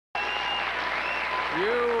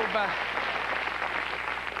You've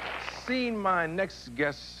seen my next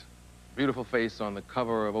guest's beautiful face on the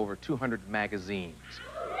cover of over 200 magazines.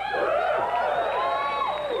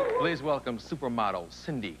 Please welcome supermodel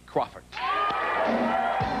Cindy Crawford.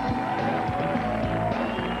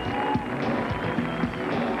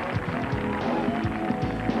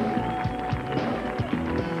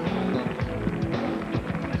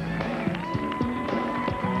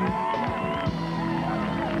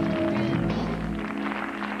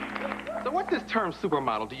 This term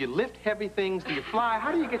supermodel, do you lift heavy things? Do you fly?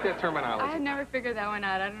 How do you get that terminology? I never figured that one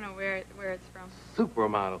out. I don't know where it's from.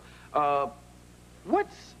 Supermodel.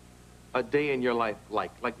 What's a day in your life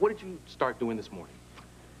like? Like, what did you start doing this morning?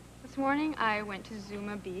 This morning, I went to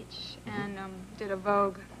Zuma Beach and did a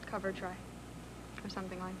Vogue cover try or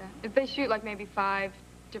something like that. If they shoot like maybe 5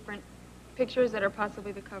 different pictures that are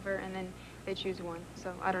possibly the cover, and then they choose one.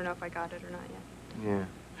 So I don't know if I got it or not yet. Yeah.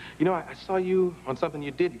 You know, I saw you on something you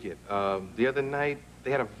did get. The other night, they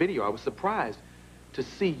had a video. I was surprised to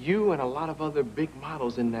see you and a lot of other big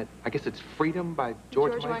models in that, I guess it's Freedom by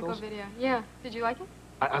George Michael video. Yeah. Did you like it?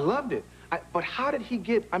 I loved it. But how did he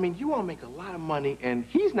get, I mean, you all make a lot of money, and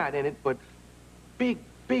he's not in it, but big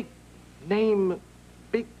name,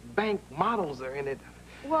 big bank models are in it.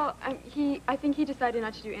 Well, I think he decided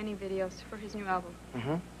not to do any videos for his new album.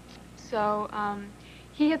 So,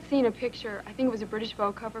 he had seen a picture, I think it was a British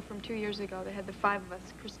Vogue cover from 2 years ago. They had the 5 of us,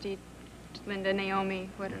 Christy, Linda, Naomi,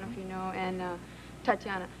 who I don't know if you know, and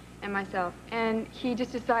Tatiana, and myself. And he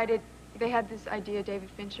just decided, they had this idea, David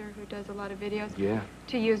Fincher, who does a lot of videos,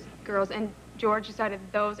 to use girls. And George decided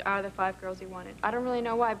those are the 5 girls he wanted. I don't really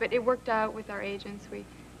know why, but it worked out with our agents. We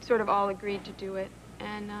sort of all agreed to do it.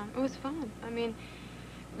 And it was fun. I mean,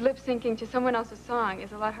 lip-syncing to someone else's song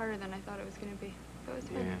is a lot harder than I thought it was going to be. So it was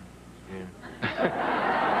fun.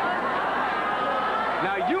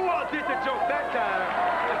 Now, you all did the joke that time.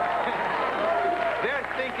 They're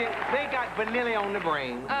thinking, they got vanilla on the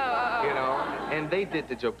brain, you know, and they did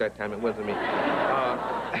the joke that time. It wasn't me. True.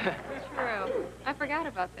 I forgot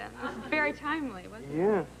about that. It was very timely, wasn't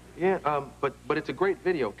it? Yeah. But it's a great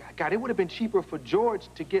video. God, it would have been cheaper for George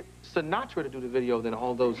to get Sinatra to do the video than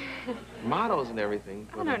all those models and everything.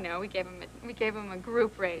 I don't know. We gave him a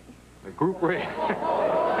group rate. A group rate.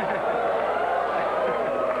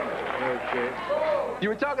 Okay. You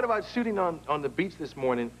were talking about shooting on the beach this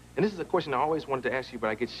morning, and this is a question I always wanted to ask you, but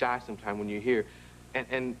I get shy sometimes when you're here.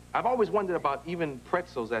 And I've always wondered about even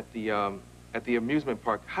pretzels at the amusement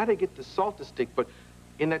park. How they get the salt to stick, but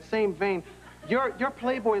in that same vein, your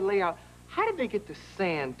Playboy layout, how did they get the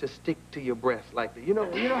sand to stick to your breast like that? You know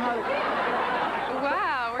how to...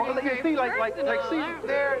 Wow, we're getting very personal. See,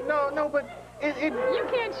 there, no, but you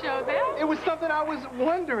can't show that. It was something I was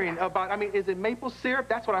wondering about. I mean, is it maple syrup?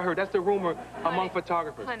 That's what I heard. That's the rumor among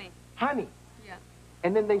photographers. Honey. Honey? Yeah.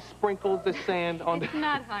 And then they sprinkled the sand on It's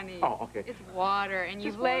not honey. Oh, okay. It's water, and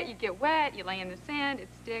you get wet, you lay in the sand, it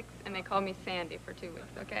sticks, and they call me Sandy for 2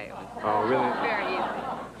 weeks, okay? It was really? Very easy.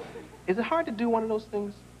 Is it hard to do one of those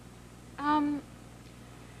things? I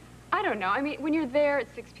don't know. I mean, when you're there,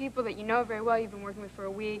 it's 6 people that you know very well, you've been working with for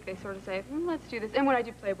a week, they sort of say, let's do this. And when I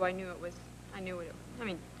did Playboy, I knew what it, I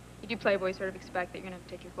mean, you do Playboy, you sort of expect that you're going to have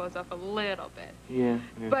to take your clothes off a little bit. Yeah.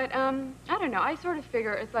 But, I don't know. I sort of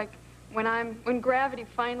figure it's like when gravity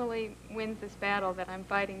finally wins this battle that I'm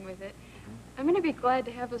fighting with it, I'm going to be glad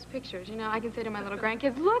to have those pictures. You know, I can say to my little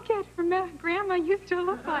grandkids, look at her, Grandma used to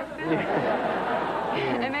look like this.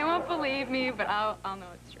 And they won't believe me, but I'll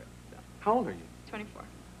know it's true. So. How old are you? 24.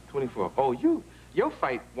 24. Oh, your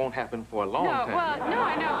fight won't happen for a long time. Well, no,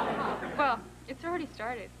 I know. Well, it's already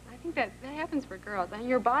started. I think that happens for girls. I mean,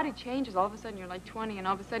 your body changes. All of a sudden, you're like 20, and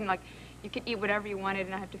all of a sudden, like, you can eat whatever you wanted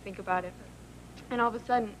and not have to think about it. And all of a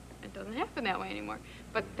sudden, it doesn't happen that way anymore.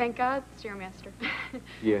 But thank God, Stairmaster.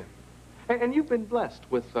 Yeah. And you've been blessed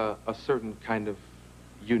with a certain kind of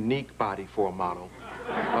unique body for a model.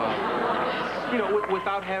 You know,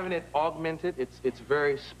 without having it augmented, it's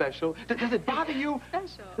very special. Does it bother you?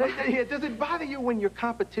 Special. Yeah, does it bother you when your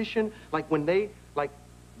competition, like when they, like,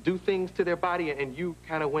 do things to their body and you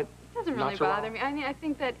kind of went It doesn't really bother me. I mean, I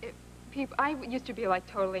think that I used to be, like,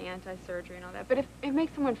 totally anti-surgery and all that, but if it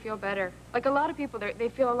makes someone feel better, like a lot of people, they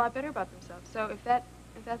feel a lot better about themselves. So if that's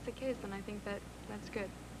the case, then I think that's good.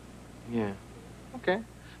 Yeah. Okay.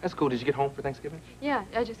 That's cool. Did you get home for Thanksgiving? Yeah,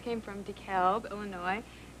 I just came from Kalb, Illinois,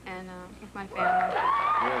 and with my family.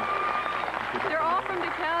 Yeah. They're all from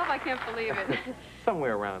Kalb. I can't believe it.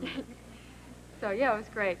 Somewhere around. So yeah, it was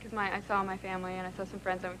great because I saw my family and I saw some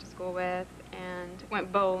friends I went to school with and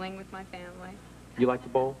went bowling with my family. You like to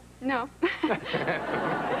bowl? No. But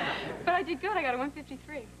I did good. I got a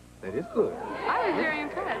 153. That is good. I was very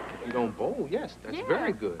impressed. You don't bowl Oh, yes, that's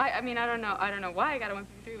very good. I mean, I don't know why I got a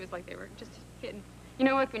 153. It was like they were just hitting. You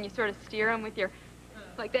know, like when you sort of steer them with your,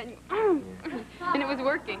 like that, and, and it was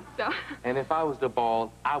working, so. And if I was the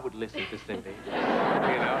ball, I would listen to Cindy. You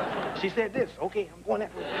know? She said this. Okay, I'm going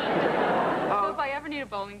that way. So if I ever need a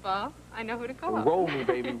bowling ball, I know who to call. Roll me,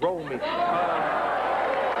 baby, roll me.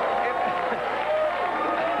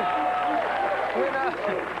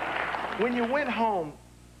 When you went home,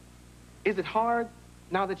 is it hard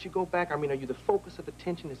now that you go back? I mean, are you the focus of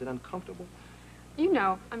attention? Is it uncomfortable? You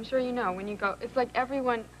know, I'm sure you know, when you go, it's like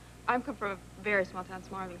everyone, I'm come from a very small town,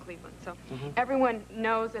 smaller than Cleveland, so everyone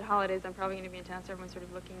knows at holidays I'm probably going to be in town, so everyone's sort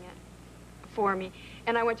of looking for me.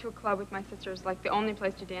 And I went to a club with my sisters, like the only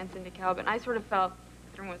place to dance in Kalb, and I sort of felt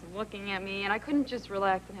everyone was looking at me, and I couldn't just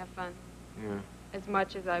relax and have fun as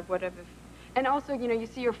much as I would have if. And also, you know, you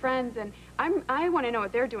see your friends, and I want to know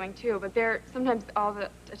what they're doing too, but sometimes all the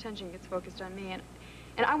attention gets focused on me, and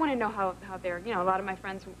I want to know how they're, you know, a lot of my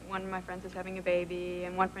friends, one of my friends is having a baby,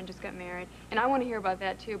 and one friend just got married, and I want to hear about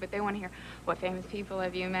that too, but they want to hear, what famous people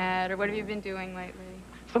have you met, or what have you been doing lately?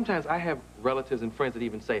 Sometimes I have relatives and friends that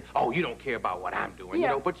even say, oh, you don't care about what I'm doing, you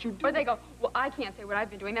know, but you do. Or they go, well, I can't say what I've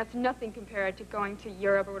been doing. That's nothing compared to going to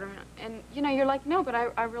Europe or whatever. And, you know, you're like, no, but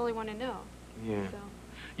I really want to know. Yeah. So.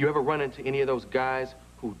 You ever run into any of those guys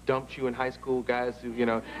who dumped you in high school, guys who, you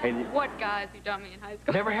know, and... What guys who dumped me in high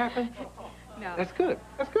school? Never happened? No. That's good.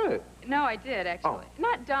 That's good. No, I did, actually. Oh.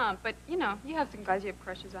 Not dump, but, you know, you have some guys you have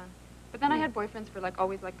crushes on. But then I had boyfriends for, like,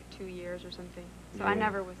 always, like, 2 years or something. So I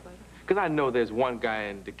never was, like... Because I know there's one guy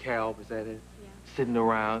in Kalb, is that it? Yeah. Sitting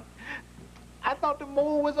around. I thought the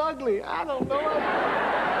mole was ugly. I don't know.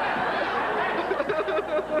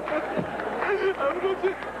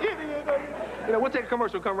 You know, we'll take a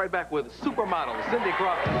commercial, come right back with supermodel Cindy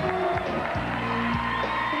Crawford.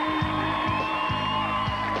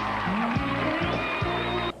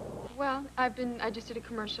 Well, I just did a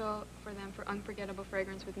commercial for them for Unforgettable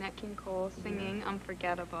Fragrance with Nat King Cole singing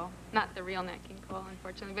Unforgettable. Not the real Nat King Cole,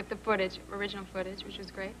 unfortunately, but the footage, original footage, which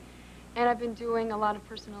was great. And I've been doing a lot of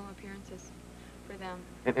personal appearances for them.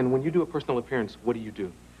 And when you do a personal appearance, what do you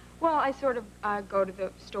do? Well, I sort of go to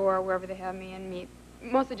the store, wherever they have me, and meet,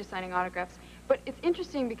 mostly just signing autographs. But it's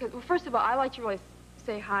interesting because, well, first of all, I like to really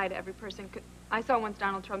say hi to every person. I saw once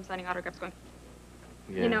Donald Trump signing autographs going,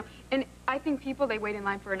 you know, and I think people, they wait in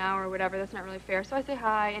line for an hour or whatever. That's not really fair. So I say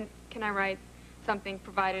hi, and can I write something,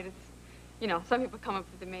 provided it's, you know, some people come up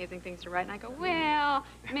with amazing things to write, and I go, well,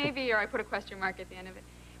 maybe, or I put a question mark at the end of it.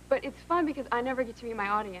 But it's fun because I never get to meet my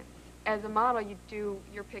audience. As a model, you do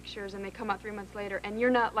your pictures, and they come out 3 months later, and you're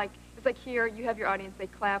not like, it's like here, you have your audience, they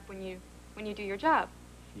clap when you do your job.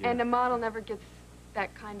 Yeah. And a model never gets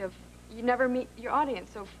that kind of, you never meet your audience.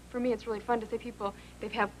 So for me, it's really fun to see people, they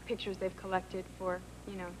have pictures they've collected for,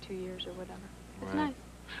 you know, 2 years or whatever. It's nice.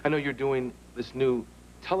 I know you're doing this new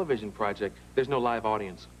television project. There's no live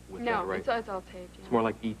audience with that, right? No, it's all taped. Yeah. It's more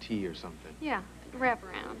like E.T. or something. Yeah, wrap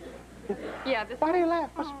around. Yeah, this. Why do you laugh?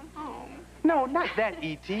 Oh. No, not that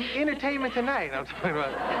E.T. Entertainment Tonight, I'm talking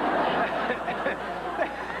about.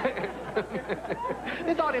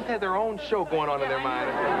 This audience has their own show going on in their mind.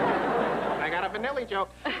 I got a vanilla joke.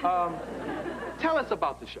 Tell us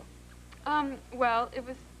about the show. Well,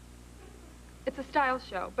 it's a style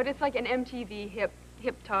show, but it's like an MTV hip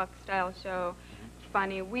talk style show.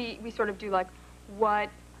 Funny. We sort of do like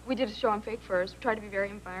we did a show on fake furs. We tried to be very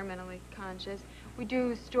environmentally conscious. We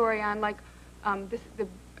do story on like the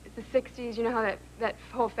 60s. You know how that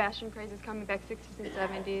whole fashion craze is coming back, 60s and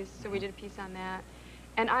 70s. So we did a piece on that.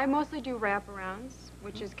 And I mostly do wraparounds,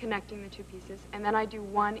 which is connecting the two pieces. And then I do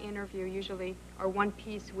one interview usually, or one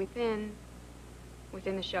piece within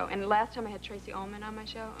the show. And last time I had Tracy Ullman on my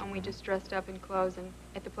show, and we just dressed up in clothes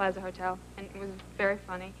at the Plaza Hotel, and it was very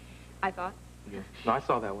funny, I thought. Yeah. No, I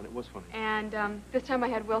saw that one. It was funny. And this time I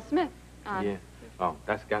had Will Smith on. Yeah. Oh,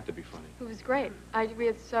 that's got to be funny. It was great. We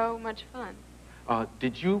had so much fun.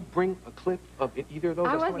 Did you bring a clip of either of those?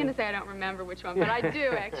 I was going to say I don't remember which one, but I do,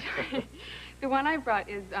 actually. The one I brought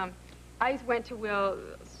is, I went to Will's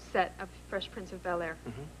set of Fresh Prince of Bel-Air.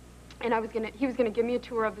 And he was gonna give me a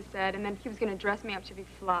tour of the set, and then he was gonna dress me up to be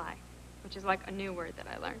Fly, which is like a new word that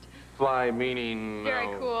I learned. Fly meaning... Very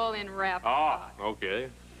cool in rap. Okay.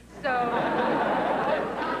 So,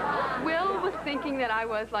 Will was thinking that I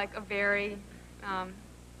was like a very,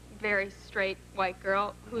 very straight white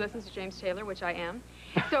girl who listens to James Taylor, which I am.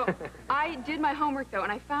 So I did my homework, though,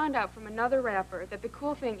 and I found out from another rapper that the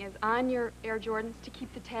cool thing is on your Air Jordans to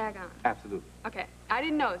keep the tag on. Absolutely. Okay. I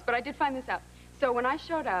didn't know this, but I did find this out. So when I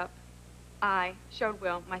showed up, I showed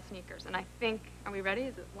Will my sneakers, and I think, are we ready?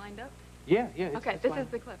 Is it lined up? Yeah. Okay, this is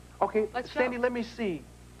the clip. Okay, Let's Sandy, show. let me see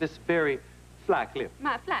this very fly clip.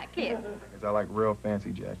 My fly clip. Because I like real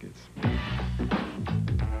fancy jackets.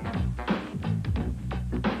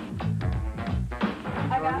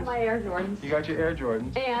 I got my Air Jordans. You got your Air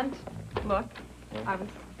Jordans. And, look,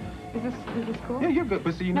 is this cool? Yeah, you're good.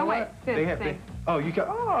 But see, you know wait, what? Sid, They have. sing. Oh, you got.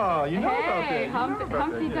 Oh, you know about that. Hey, You know about that,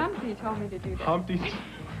 Humpty yeah. Dumpty told me to do that. Humpty,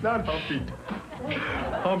 not Humpty.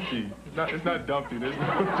 Humpty. It's not Dumpty. There's no.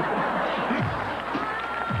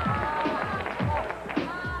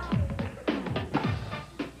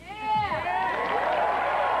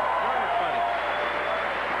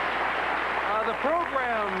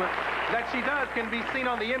 That she does can be seen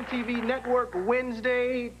on the MTV network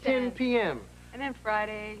Wednesday, 10 p.m. And then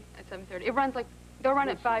Friday at 7:30. It runs like, they'll run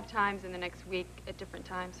it 5 times in the next week at different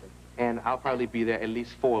times. So. And I'll probably be there at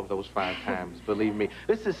least 4 of those 5 times, believe me.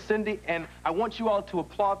 This is Cindy, and I want you all to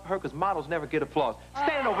applaud for her because models never get applause.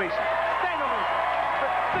 Stand ovation. Stand ovation.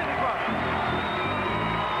 Cindy Crawford.